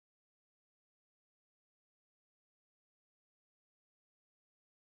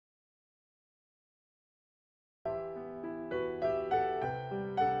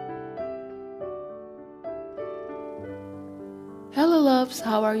Hello loves,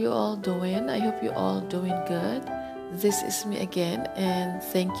 how are you all doing? I hope you all doing good. This is me again and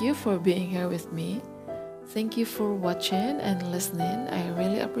thank you for being here with me. Thank you for watching and listening. I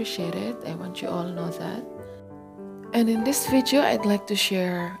really appreciate it. I want you all know that. And in this video, I'd like to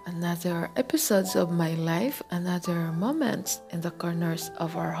share another episodes of my life, another moments in the corners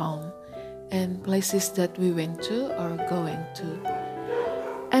of our home and places that we went to or going to.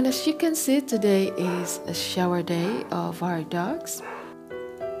 And as you can see, today is a shower day of our dogs.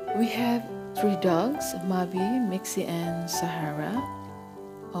 We have 3 dogs, Mabi, Mixie, and Sahara.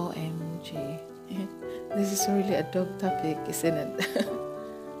 OMG. This is really a dog topic, isn't it?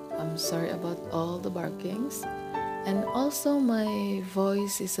 I'm sorry about all the barkings. And also my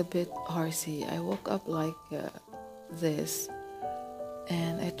voice is a bit horsey. I woke up like this.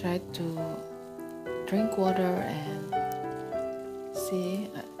 And I tried to drink water and see,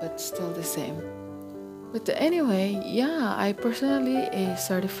 but still the same. But anyway, yeah, I personally a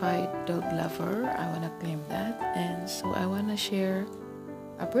certified dog lover. I want to claim that. And so I want to share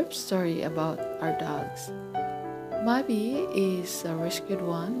a brief story about our dogs. Mabi is a rescued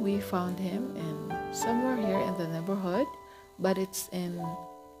one. We found him in somewhere here in the neighborhood, but it's in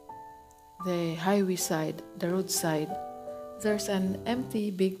the highway side, the roadside. There's an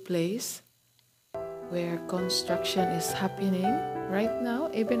empty big place where construction is happening right now,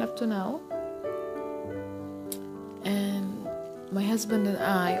 even up to now. And my husband and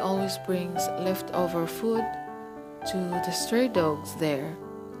I always brings leftover food to the stray dogs there.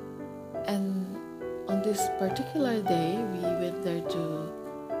 And on this particular day, we went there to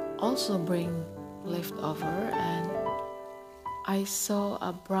also bring leftover, and I saw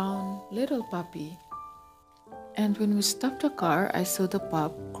a brown little puppy. And when we stopped the car, I saw the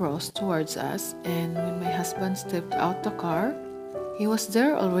pup cross towards us, and when my husband stepped out the car, he was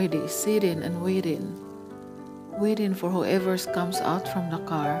there already, sitting and waiting for whoever comes out from the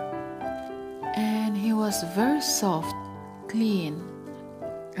car. And he was very soft, clean,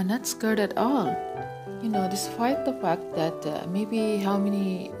 and not scared at all. You know, despite the fact that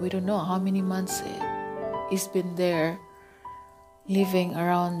we don't know how many months he's been there, living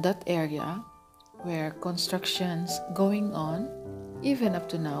around that area where construction's going on, even up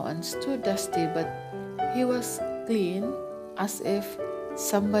to now, and it's too dusty, but he was clean, as if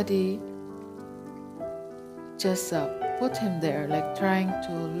somebody just put him there, like trying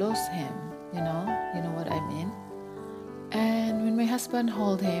to lose him, you know what I mean. And when my husband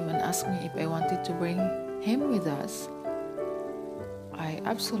held him and asked me if I wanted to bring him with us, I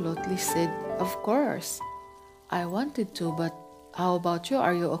absolutely said, of course, I wanted to, but how about you?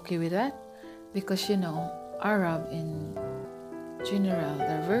 Are you okay with that? Because Arab in general,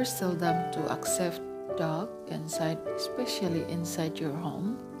 they're very seldom to accept dog inside, especially inside your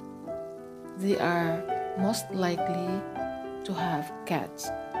home. They are most likely to have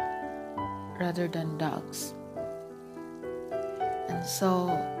cats rather than dogs. And so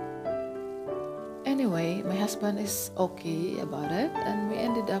anyway, my husband is okay about it, and we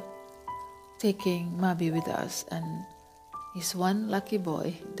ended up taking Mabi with us, and he's one lucky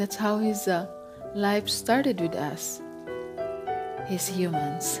boy. That's how his life started with us, his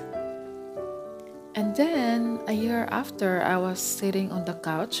humans. And then a year after I was sitting on the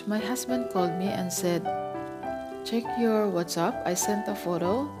couch, my husband called me and said, check your WhatsApp. I sent a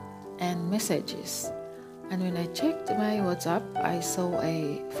photo and messages. And when I checked my WhatsApp, I saw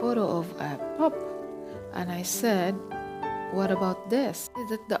a photo of a pup. And I said, what about this?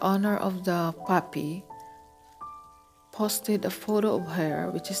 That the owner of the puppy posted a photo of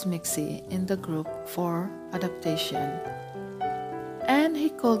her, which is Mixie, in the group for adaptation. And he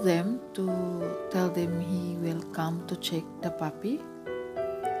called them to tell them he will come to check the puppy.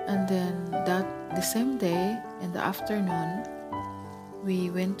 And then the same day in the afternoon, we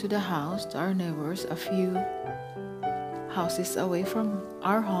went to the house, to our neighbors, a few houses away from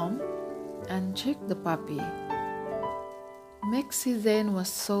our home, and checked the puppy. Mixie then was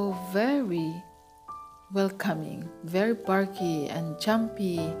so very welcoming, very barky and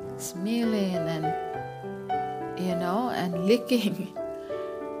jumpy, smelling and licking.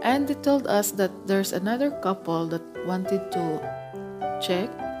 And they told us that there's another couple that wanted to check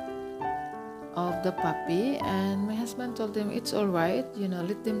of the puppy, and my husband told them it's all right,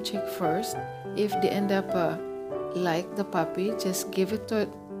 let them check first. If they end up like the puppy, just give it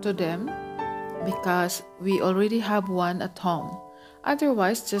to them, because we already have one at home.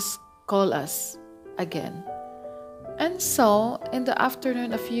 Otherwise, just call us again. And so in the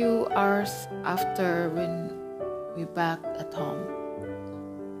afternoon, a few hours after, when we back at home,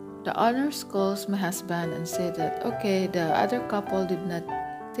 the owner calls my husband and said that okay, the other couple did not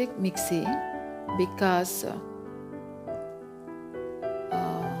take Mixie because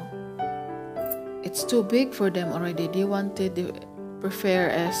it's too big for them already. They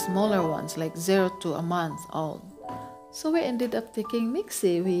prefer smaller ones, like 0 to a month old. So we ended up taking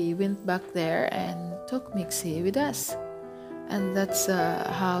Mixie. We went back there and took Mixie with us. And that's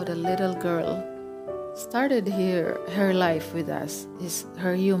how the little girl started her life with us,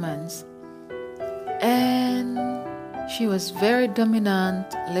 her humans. And she was very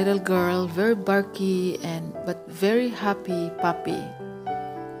dominant little girl, very barky but very happy puppy.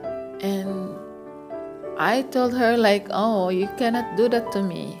 And I told her like, oh, you cannot do that to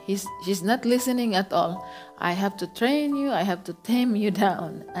me. She's not listening at all. I have to train you, I have to tame you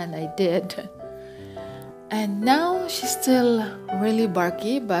down. And I did. And now she's still really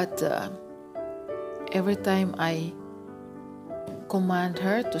barky, but every time I command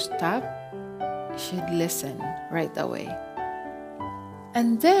her to stop, she'd listen right away.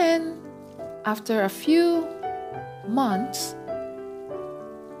 And then, after a few months,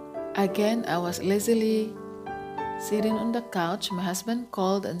 again I was lazily sitting on the couch. My husband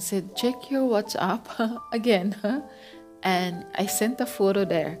called and said, check your WhatsApp again. And I sent a photo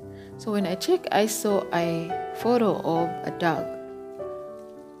there. So when I checked, I saw a photo of a dog.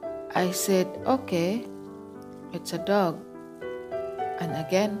 I said, okay, it's a dog. And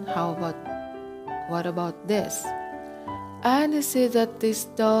again, what about this? And he said that this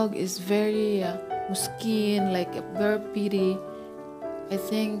dog is very muskin, like very pretty. I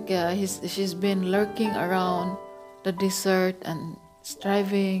think she's been lurking around the desert and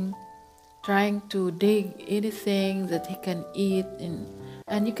trying to dig anything that he can eat.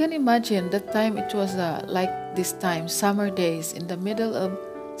 And you can imagine that time it was like this time, summer days, in the middle of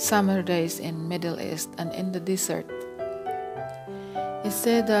summer days in Middle East and in the desert. He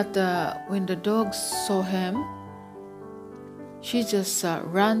said that when the dog saw him, she just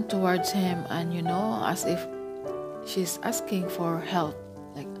ran towards him, and as if she's asking for help,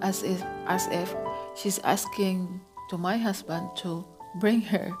 like as if she's asking to my husband to bring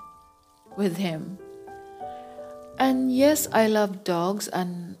her with him. And yes, I love dogs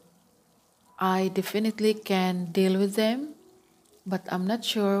and I definitely can deal with them, but I'm not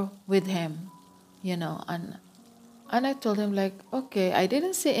sure with him, and I told him like, okay, I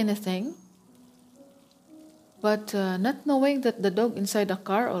didn't say anything, but not knowing that the dog inside the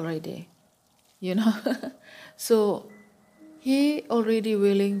car already, so he already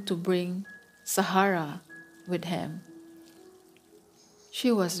willing to bring Sahara with him.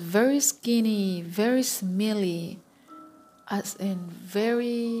 She was very skinny, very smelly, as in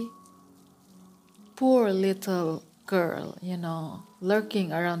very poor little girl,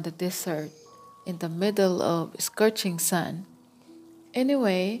 lurking around the desert in the middle of scorching sun.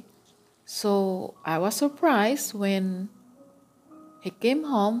 Anyway, so I was surprised when he came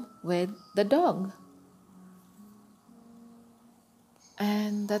home with the dog.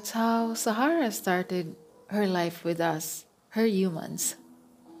 And that's how Sahara started her life with us, her humans.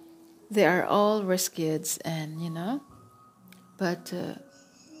 They are all rescued and, but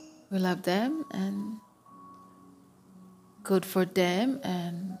we love them and good for them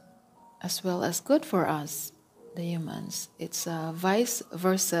and as well as good for us, the humans. It's a vice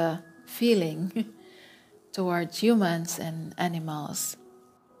versa feeling towards humans and animals.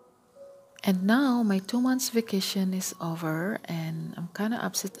 And now my 2 months vacation is over and I'm kind of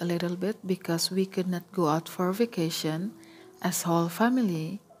upset a little bit because we could not go out for vacation as whole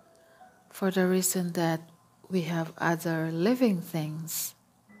family for the reason that we have other living things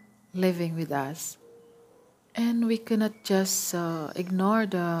living with us. And we cannot just ignore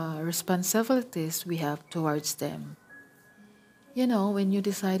the responsibilities we have towards them. When you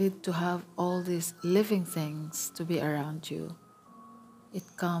decided to have all these living things to be around you, it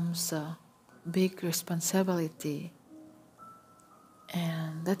comes a big responsibility.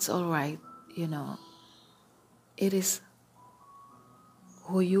 And that's all right, It is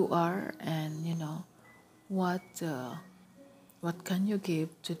who you are and, what can you give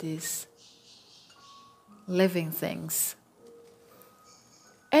to these living things.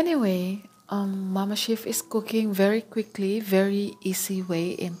 Anyway, Mama Chef is cooking very quickly, very easy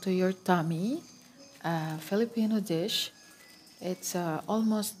way into your tummy, a Filipino dish. It's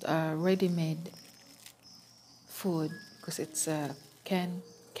almost ready-made food because it's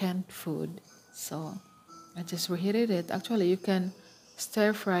canned food. So I just reheated it. Actually, you can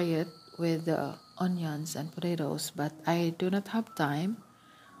stir fry it with onions and potatoes, but I do not have time.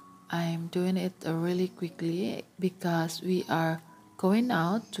 I'm doing it really quickly because we are going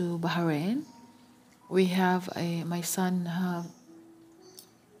out to Bahrain. We have my son have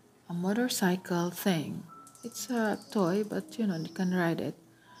a motorcycle thing. It's a toy, but you can ride it.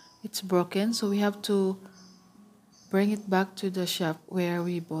 It's broken, so we have to bring it back to the shop where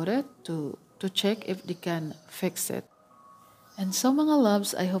we bought it to to check if they can fix it. And so mga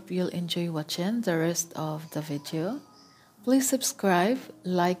loves, I hope you'll enjoy watching the rest of the video. Please subscribe,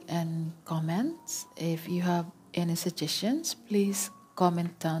 like, and comment. If you have any suggestions, please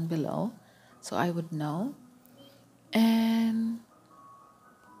comment down below so I would know. And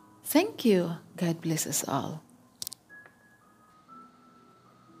thank you. God bless us all.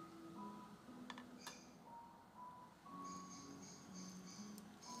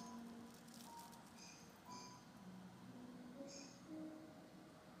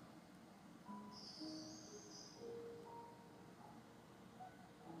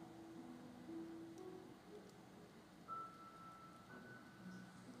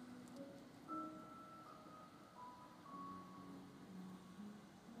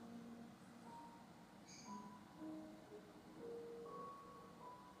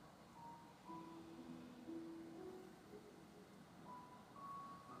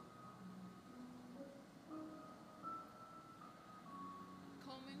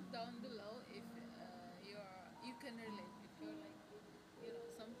 Comment down below if you can relate. If you're like,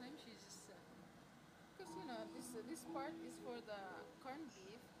 sometimes you just because this part is for the corned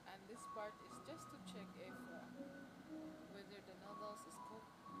beef, and this part is just to check if whether the noodles is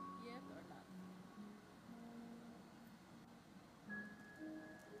cooked yet or not.